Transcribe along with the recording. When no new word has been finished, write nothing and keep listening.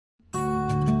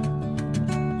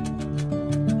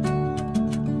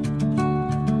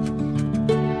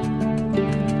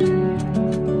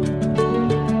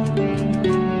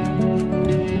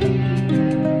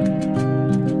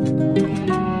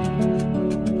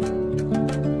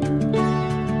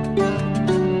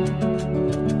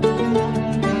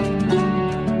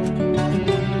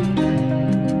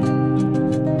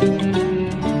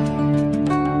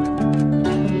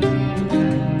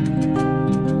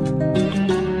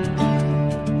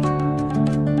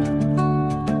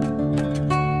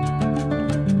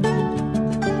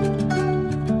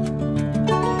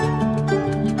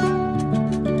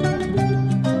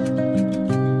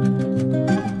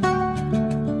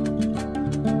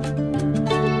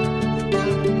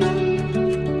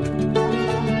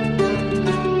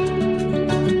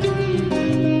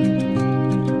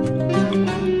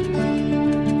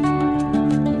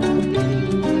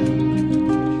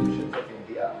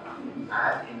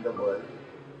in the world,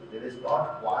 there is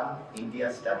not one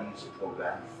India studies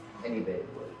program anywhere in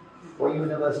the world. कोई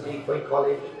university, कोई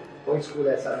college, कोई school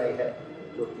ऐसा नहीं है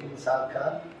जो 3 साल का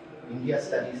इंडिया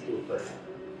स्टडीज के ऊपर है।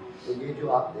 तो ये जो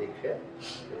आप देख रहे हैं,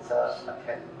 ऐसा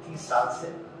 30 साल से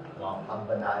हम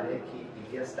बना रहे हैं कि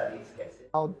इंडिया स्टडीज कैसे।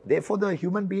 Now, therefore, the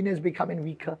human being is becoming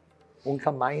weaker.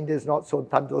 उनका mind is not so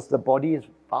tandrust. The body is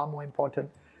far more important.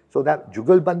 So that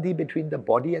jugalbandi between the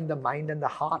body and the mind and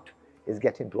the heart is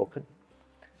getting broken.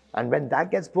 And when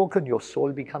that gets broken, your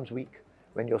soul becomes weak.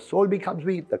 When your soul becomes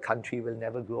weak, the country will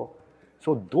never grow.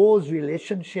 So those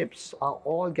relationships are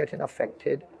all getting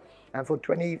affected. And for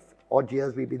 20 odd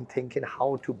years, we've been thinking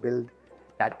how to build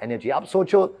that energy. आप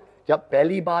सोचो, जब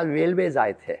पहली बार railways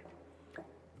आए थे,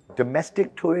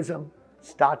 domestic tourism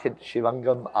started.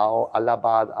 Shivangam आओ,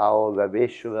 Allahabad आओ,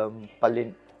 Raveshwaram,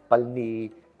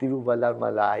 Palni,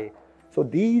 Tiruvallarmalai. So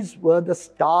these were the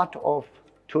start of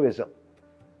tourism.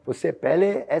 उससे पहले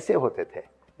ऐसे होते थे.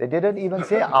 They didn't even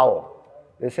say आओ.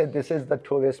 They said this is the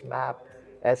tourist map.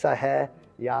 ऐसा है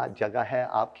या जगह है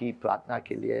आपकी प्रार्थना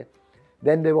के लिए.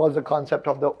 Then there was the concept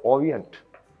of the Orient.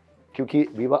 क्योंकि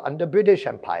we were under British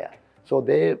Empire. So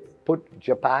they put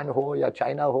Japan हो या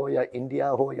China हो या India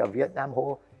हो या Vietnam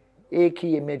हो, एक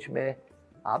ही image में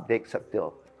आप देख सकते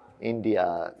हो.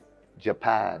 India,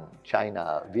 Japan,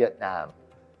 China, Vietnam,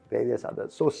 various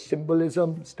others. So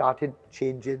symbolism started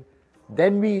changing.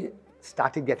 Then we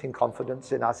started getting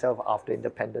confidence in ourselves after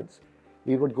independence.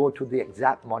 We would go to the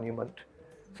exact monument.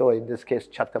 So in this case,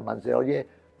 Chhattar Manzil, और ये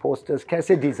posters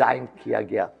कैसे design किया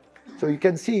गया. So you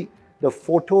can see the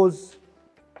photos,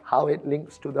 how it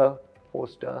links to the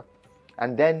poster,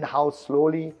 and then how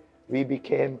slowly we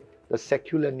became the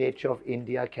secular nature of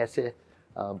India, कैसे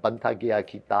बनता गया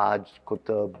कि ताज,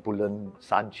 कुतुब, बुलंद,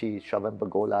 सांची,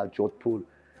 श्रवणबेगोला, जोधपुर.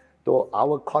 तो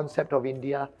our concept of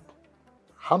India,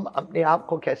 हम अपने आप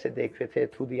को कैसे देखते थे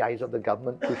through the eyes of the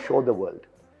government to show the world.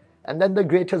 And then the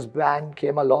greatest brand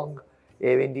came along,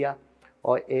 Air India,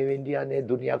 और Air India ने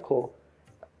दुनिया को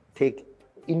take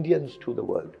Indians to the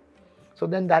world. So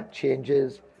then that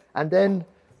changes, and then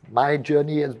my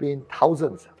journey has been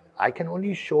thousands. I can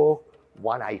only show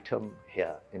one item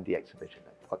here in the exhibition.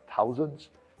 I've got thousands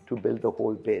to build the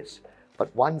whole base,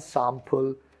 but one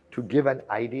sample to give an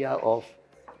idea of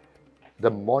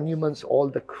the monuments, all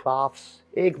the crafts.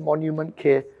 एक monument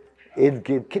के इर्द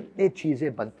गिर्द कितने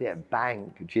चीजें बनते हैं,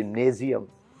 bank, gymnasium,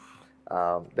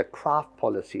 the craft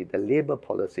policy, the labor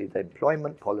policy, the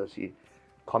employment policy,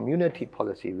 community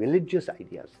policy, religious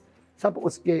ideas, सब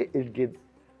उसके इर्द गिर्द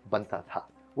बनता था.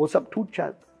 वो सब टूट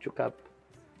चुका.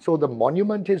 So the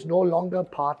monument is no longer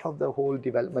part of the whole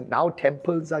development. Now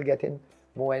temples are getting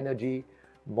more energy,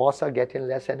 mosques are getting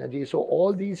less energy. So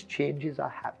all these changes are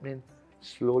happening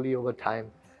slowly over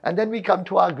time. And then we come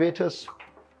to our greatest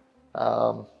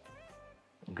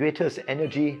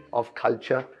energy of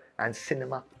culture and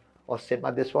cinema. Or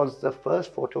cinema. This was the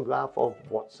first photograph of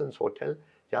Watson's Hotel,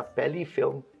 जब पहली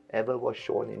film ever was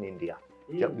shown in India.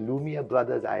 जब Lumiere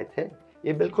brothers आए थे,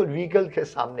 ये बिल्कुल Regal के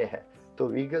सामने है. तो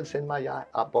Regal cinema यहाँ,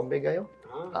 आप बॉम्बे गए हो?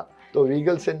 हाँ. तो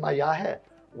Regal cinema यहाँ है.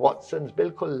 Watson's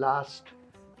बिल्कुल last.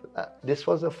 This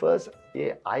was the first.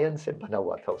 ये iron से बना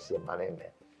हुआ था उस ज़माने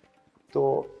में.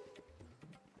 तो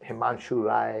Himanshu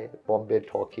Rai, Bombay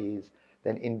Talkies,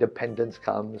 then Independence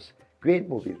comes. Great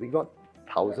movies. We got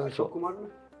thousands of.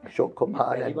 Ashok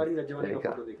Kumar.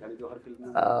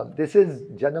 This is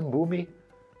Janam Bhoomi.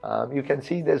 You can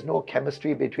see there's no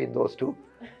chemistry between those two.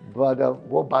 But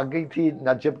वो भाग गई थी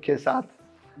नजब के साथ.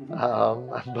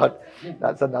 But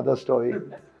that's another story.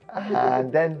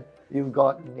 And then you've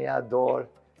got Naya Dor,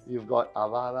 you've got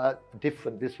Avara,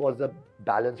 different. This was the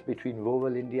balance between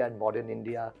rural India and modern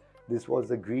India. This was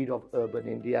the greed of urban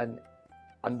India and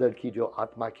andar ki jo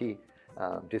atma ki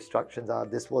destructions are.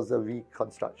 This was the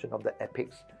reconstruction of the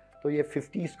epics. So you have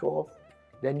 50 score,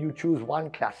 then you choose one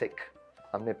classic.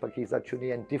 हमने Pakiza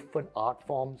चुनी and different art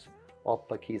forms of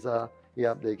Pakiza.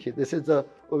 Yeah, देखिए, this is the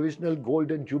original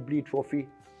Golden Jubilee Trophy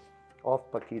of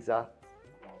Pakiza.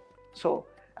 So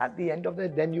at the end of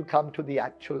it, then you come to the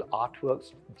actual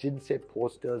artworks, जिनसे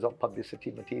posters or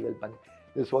publicity material बन.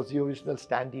 This was the original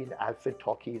standee in Alfred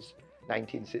Talkies,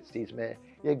 1960s में.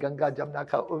 ये गंगा जमुना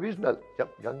का original, जब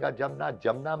गंगा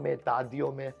जमुना में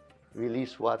तादियों में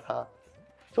release हुआ था.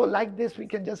 So like this, we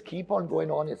can just keep on going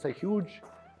on. It's a huge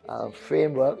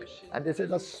framework, and this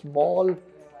is a small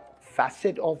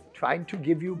facet of trying to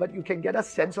give you, but you can get a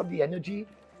sense of the energy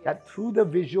that through the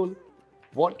visual,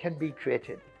 what can be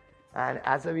created. And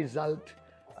as a result,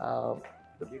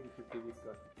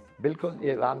 Bilkul,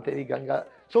 ye Ram Teri Ganga.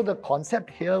 So the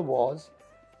concept here was,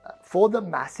 for the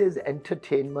masses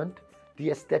entertainment,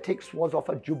 the aesthetics was of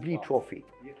a Jubilee trophy.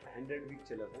 100 week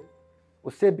चला था,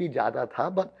 उससे भी ज़्यादा था.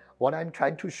 But what I'm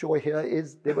trying to show here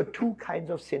is there were two kinds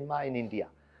of cinema in India.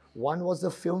 One was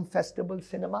the film festival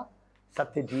cinema,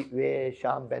 Satyajit Ray,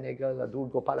 Shyam Benegal, Adoor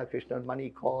Gopalakrishnan, Mani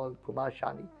Kaul, Kumar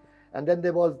Shani. And then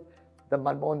there was the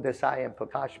Manmohan Desai and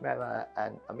Prakash Mehra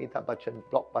and Amitabh Bachchan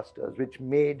blockbusters, which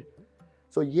made.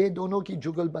 So ये दोनों की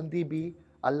जुगलबंदी भी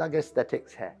अलग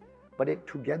aesthetics है, but it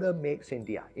together makes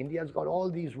India. India's got all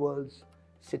these worlds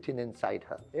sitting inside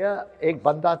her. Yeah, एक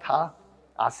बंदा था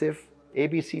आसिफ,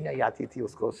 ABC नहीं आती थी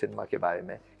उसको सिनेमा के बारे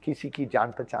में, किसी की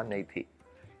जान पहचान नहीं थी.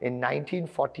 In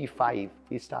 1945,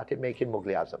 he started making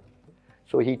Mughal-e-Azam.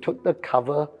 So he took the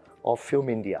cover of Film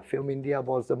India. Film India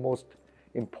was the most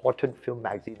important film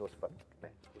magazine उस वक्त में.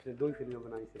 उसने 2 ही फिल्में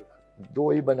बनाई सिर्फ.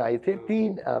 2 ही बनाई थी,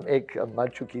 3 एक मर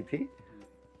चुकी थी.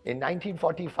 In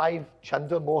 1945,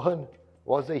 Chandra Mohan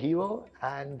was the hero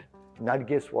and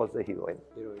Nargis was the heroine.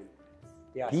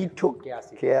 He took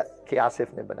K.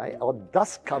 Asif ने बनाई और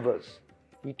 10 covers.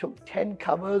 He took 10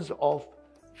 covers of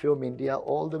Film India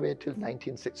all the way till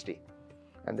 1960.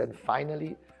 And then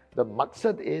finally, the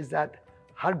maqsad is that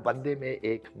हर बंदे में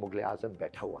एक मुग़ल-ए-आज़म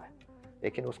बैठा हुआ है,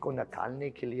 लेकिन उसको निकालने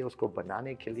के लिए, उसको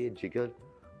बनाने के लिए जिगर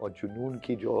और जुनून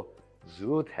की जो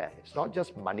ज़रूरत है. It's not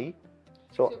just money.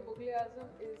 So Mughal-e-Azam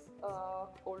is an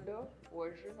older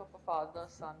version of a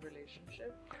father-son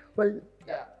relationship. Well,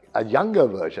 Yeah. a younger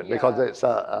version, Yeah. because it's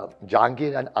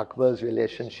Jahangir and Akbar's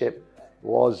relationship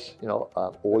was,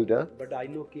 older. But I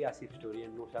know K. Asif story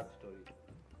and Noshad story.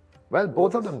 Well,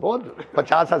 both of them, both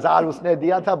 50,000 उसने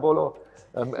दिया था, बोलो.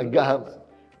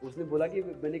 उसने बोला कि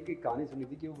मैंने एक कहानी सुनी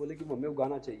थी कि वो बोले कि हमें वो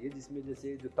गाना चाहिए जिसमें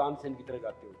जैसे जो तानसेन की तरह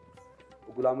गाते हो.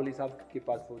 वो गुलाम अली साहब के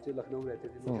पास पहुंचे, लखनऊ रहते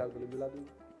थे, नौशाद बोले मिला दूँ.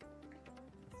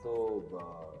 तो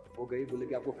वो गई, बोले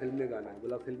कि आपको फिल्म में गाना है.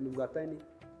 बोला फिल्म में गाता ही नहीं.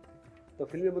 तो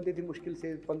फिल्में बनती थी मुश्किल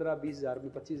से 15-20 हज़ार में,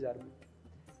 25 हज़ार में.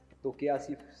 तो क्या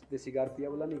आसिफ ने सिगार पिया,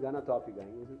 बोला नहीं गाना तो आप ही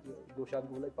गाएंगे. नौशाद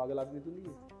को बोला पागल आदमी तो नहीं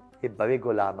है, ये बड़े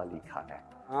गुलाम अली खान है.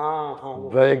 हाँ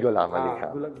बड़े गुलाम अली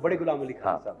खान, बड़े गुलाम अली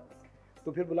खान साहब.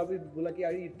 तो फिर बोला कि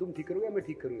यार तुम ठीक करोगे मैं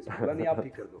ठीक करूँगा. बोला नहीं आप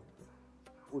ठीक कर दो.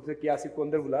 उसने क्या आसिफ को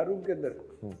अंदर बुलाया रूम के अंदर,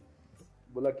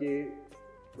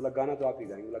 बोला गाना तो आप ही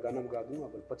गाएंगे. बोला गाना मैं गा दूंगा,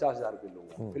 50 हज़ार रुपये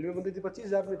लूँगा. फिल्में बनती थी 25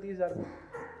 हज़ार में, 30 हज़ार में.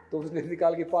 तो उसने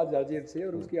निकाल के 5 हज़ार जेब से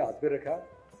और उसके हाथ पे रखा.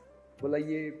 बोला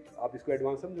ये आप इसको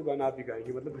एडवांस समझो, गाना आप ही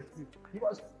गाएंगे. मतलब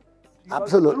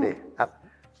Absolutely.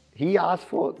 He asked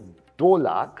for 2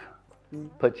 lakh,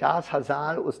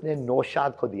 50,000 उसने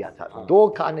नौशाद को दिया था. 2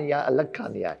 कहानियाँ, अलग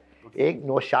कहानियाँ. एक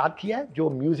नौशाद की है जो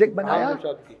म्यूजिक बनाया,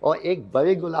 और एक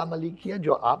बड़े गुलाम अली की है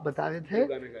जो आप बता रहे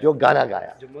थे, जो गाना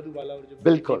गाया. जो मधुबाला और जो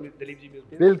बिल्कुल दिलीप जी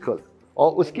मिलते हैं, बिल्कुल.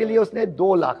 और उसके लिए उसने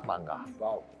 2 लाख मांगा.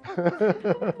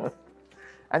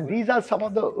 And these are some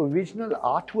of the original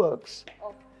artworks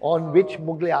on which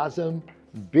Mughal-e-Azam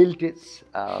built its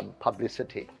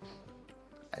publicity.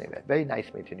 Anyway, very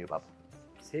nice meeting you, Babu.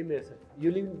 Same here, sir.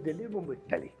 You live in Delhi or Mumbai?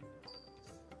 Delhi.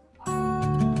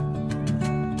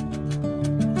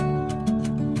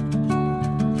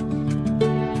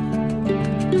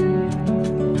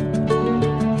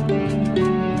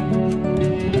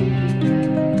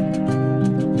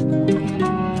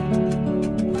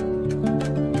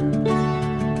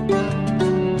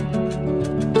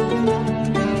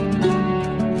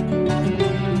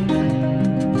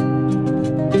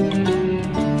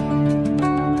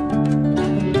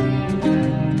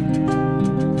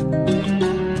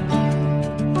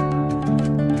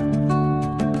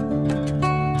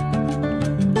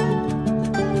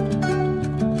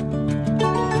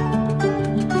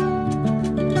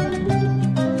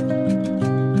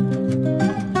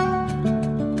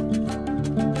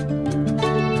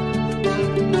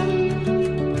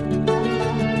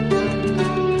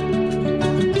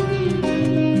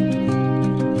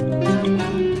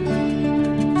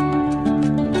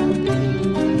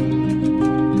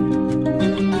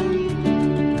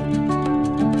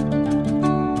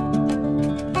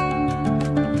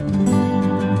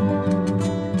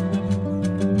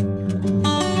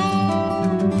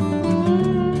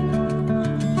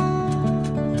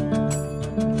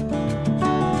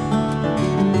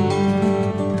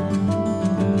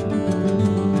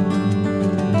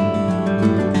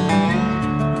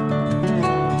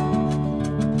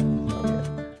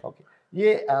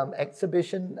 ये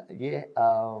एग्जिबिशन ये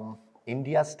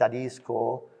India studies को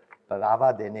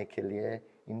बढ़ावा देने के लिए,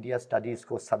 India studies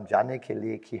को समझाने के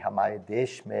लिए कि हमारे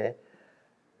देश में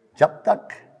जब तक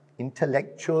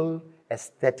इंटेलेक्चुअल,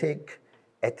 एस्थेटिक,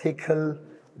 एथिकल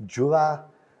जुड़ा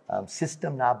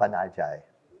सिस्टम ना बनाया जाए,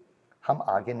 हम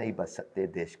आगे नहीं बढ़ सकते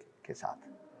देश के साथ.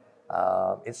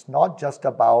 It's not just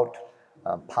about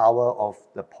power of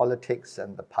the politics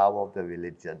and the power of the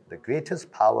religion. The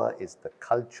greatest power is the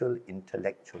cultural,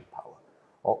 intellectual power.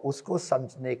 और उसको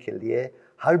समझने के लिए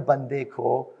हर बंदे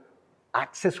को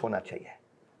एक्सेस होना चाहिए,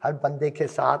 हर बंदे के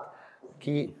साथ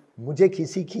कि मुझे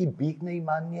किसी की भीख नहीं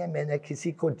मांगनी है, मैंने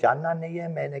किसी को जानना नहीं है,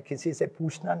 मैंने किसी से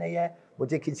पूछना नहीं है,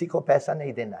 मुझे किसी को पैसा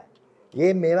नहीं देना है,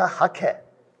 ये मेरा हक है।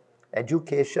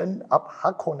 एजुकेशन अब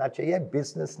हक होना चाहिए,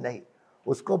 बिजनेस नहीं।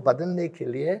 उसको बदलने के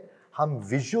लिए हम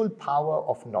विजुअल पावर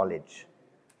ऑफ नॉलेज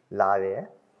ला रहे हैं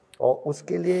और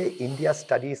उसके लिए इंडिया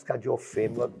स्टडीज़ का जो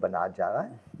फ्रेमवर्क बना जा रहा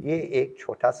है, ये एक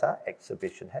छोटा सा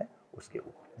एग्जीबिशन है उसके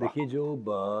ऊपर। देखिए,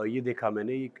 जो ये देखा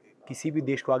मैंने, किसी भी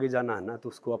देश को आगे जाना है ना, तो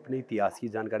उसको अपने इतिहास की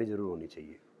जानकारी ज़रूर होनी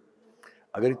चाहिए।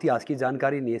 अगर इतिहास की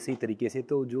जानकारी नहीं है सही तरीके से,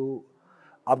 तो जो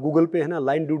आप गूगल पे है ना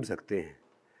लाइन ढूंढ सकते हैं,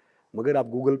 मगर आप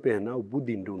गूगल पे है ना वो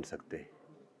बुद्धि नहीं ढूंढ सकते।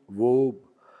 वो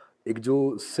एक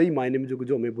जो सही मायने में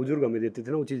जो हमें बुजुर्ग हमें देते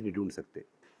थे ना, वो चीज़ नहीं ढूंढ सकते।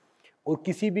 और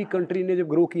किसी भी कंट्री ने जब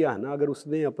ग्रो किया है ना, अगर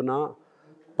उसने अपना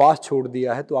पास्ट छोड़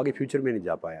दिया है तो आगे फ्यूचर में नहीं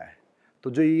जा पाया है। तो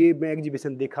जो ये मैं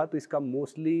एग्जीबिशन देखा, तो इसका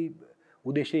मोस्टली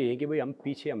उद्देश्य ये है कि भाई हम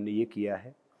पीछे हमने ये किया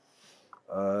है,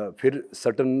 फिर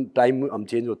सर्टन टाइम हम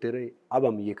चेंज होते रहे, अब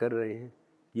हम ये कर रहे हैं।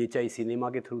 ये चाहे सिनेमा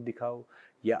के थ्रू दिखाओ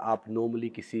या आप नॉर्मली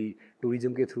किसी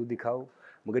टूरिज्म के थ्रू दिखाओ,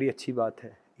 मगर ये अच्छी बात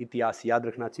है। इतिहास याद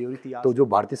रखना चाहिए। और इतिहास तो जो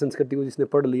भारतीय संस्कृति को जिसने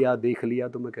पढ़ लिया, देख लिया,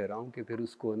 तो मैं कह रहा हूँ कि फिर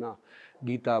उसको ना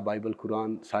गीता, बाइबल,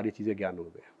 कुरान सारी चीज़ें ज्ञान हो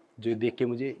गया। जो देख के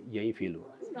मुझे यही फील हुआ।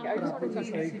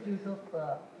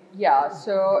 Yeah,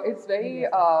 so it's very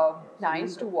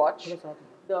nice to watch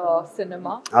the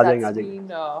cinema that's been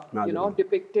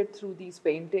depicted through these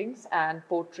paintings and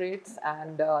portraits,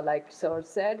 and like Sir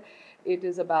said, it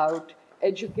is about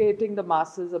educating the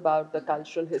masses about the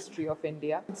cultural history of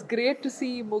India. It's great to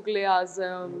see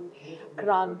Mughal-e-Azam,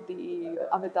 Kranti,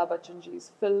 Amitabh Bachchan ji's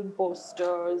film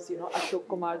posters, Ashok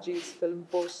Kumar ji's film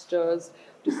posters,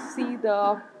 to see the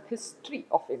history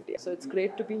of India. So it's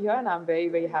great to be here, and I'm very,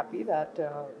 very happy that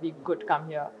we could come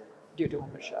here due to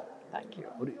Hamisha. Thank you.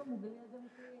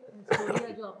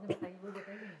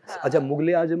 अच्छा,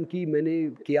 मुगल-ए-आज़म की मैंने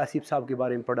के आसिफ साहब के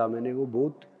बारे में पढ़ा मैंने, वो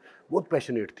बहुत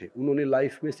पैशनेट थे। उन्होंने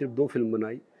लाइफ में सिर्फ 2 फिल्म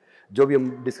बनाई। जो भी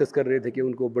हम डिस्कस कर रहे थे कि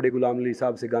उनको बड़े गुलाम अली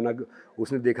साहब से गाना,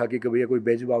 उसने देखा कि भैया कोई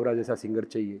बैज बावरा जैसा सिंगर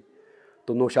चाहिए,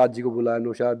 तो नौशाद जी को बुलाया।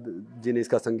 नौशाद जी ने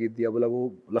इसका संगीत दिया, बोला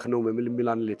वो लखनऊ में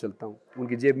मिलाने ले चलता हूँ।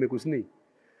 उनकी जेब में कुछ नहीं,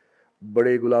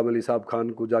 बड़े गुलाम अली साहब खान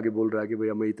को जाके बोल रहा है कि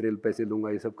भैया मैं इतने पैसे दूंगा,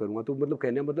 ये सब करूँगा। तो मतलब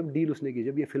कहने मतलब डील उसने की।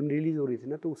 जब ये फिल्म रिलीज़ हो रही थी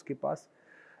ना, तो उसके पास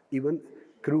इवन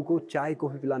क्रू को चाय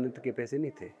कॉफ़ी पिलाने तक के पैसे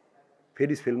नहीं थे।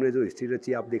 फिर इस फिल्म ने जो हिस्ट्री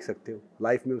रची आप देख सकते हो।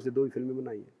 लाइफ में उसने 2 ही फिल्में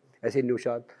बनाई हैं। ऐसे ही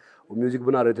नौशाद वो म्यूज़िक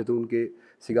बना रहे थे, तो उनके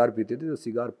सिगार पीते थे, तो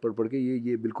सिगार पढ़ के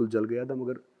ये बिल्कुल जल गया था।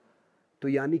 मगर तो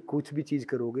यानी कुछ भी चीज़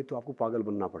करोगे तो आपको पागल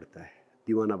बनना पड़ता है,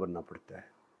 दीवाना बनना पड़ता है।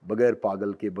 बगैर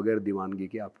पागल के, बगैर दीवानगी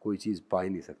के आप कोई चीज़ पा ही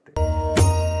नहीं सकते।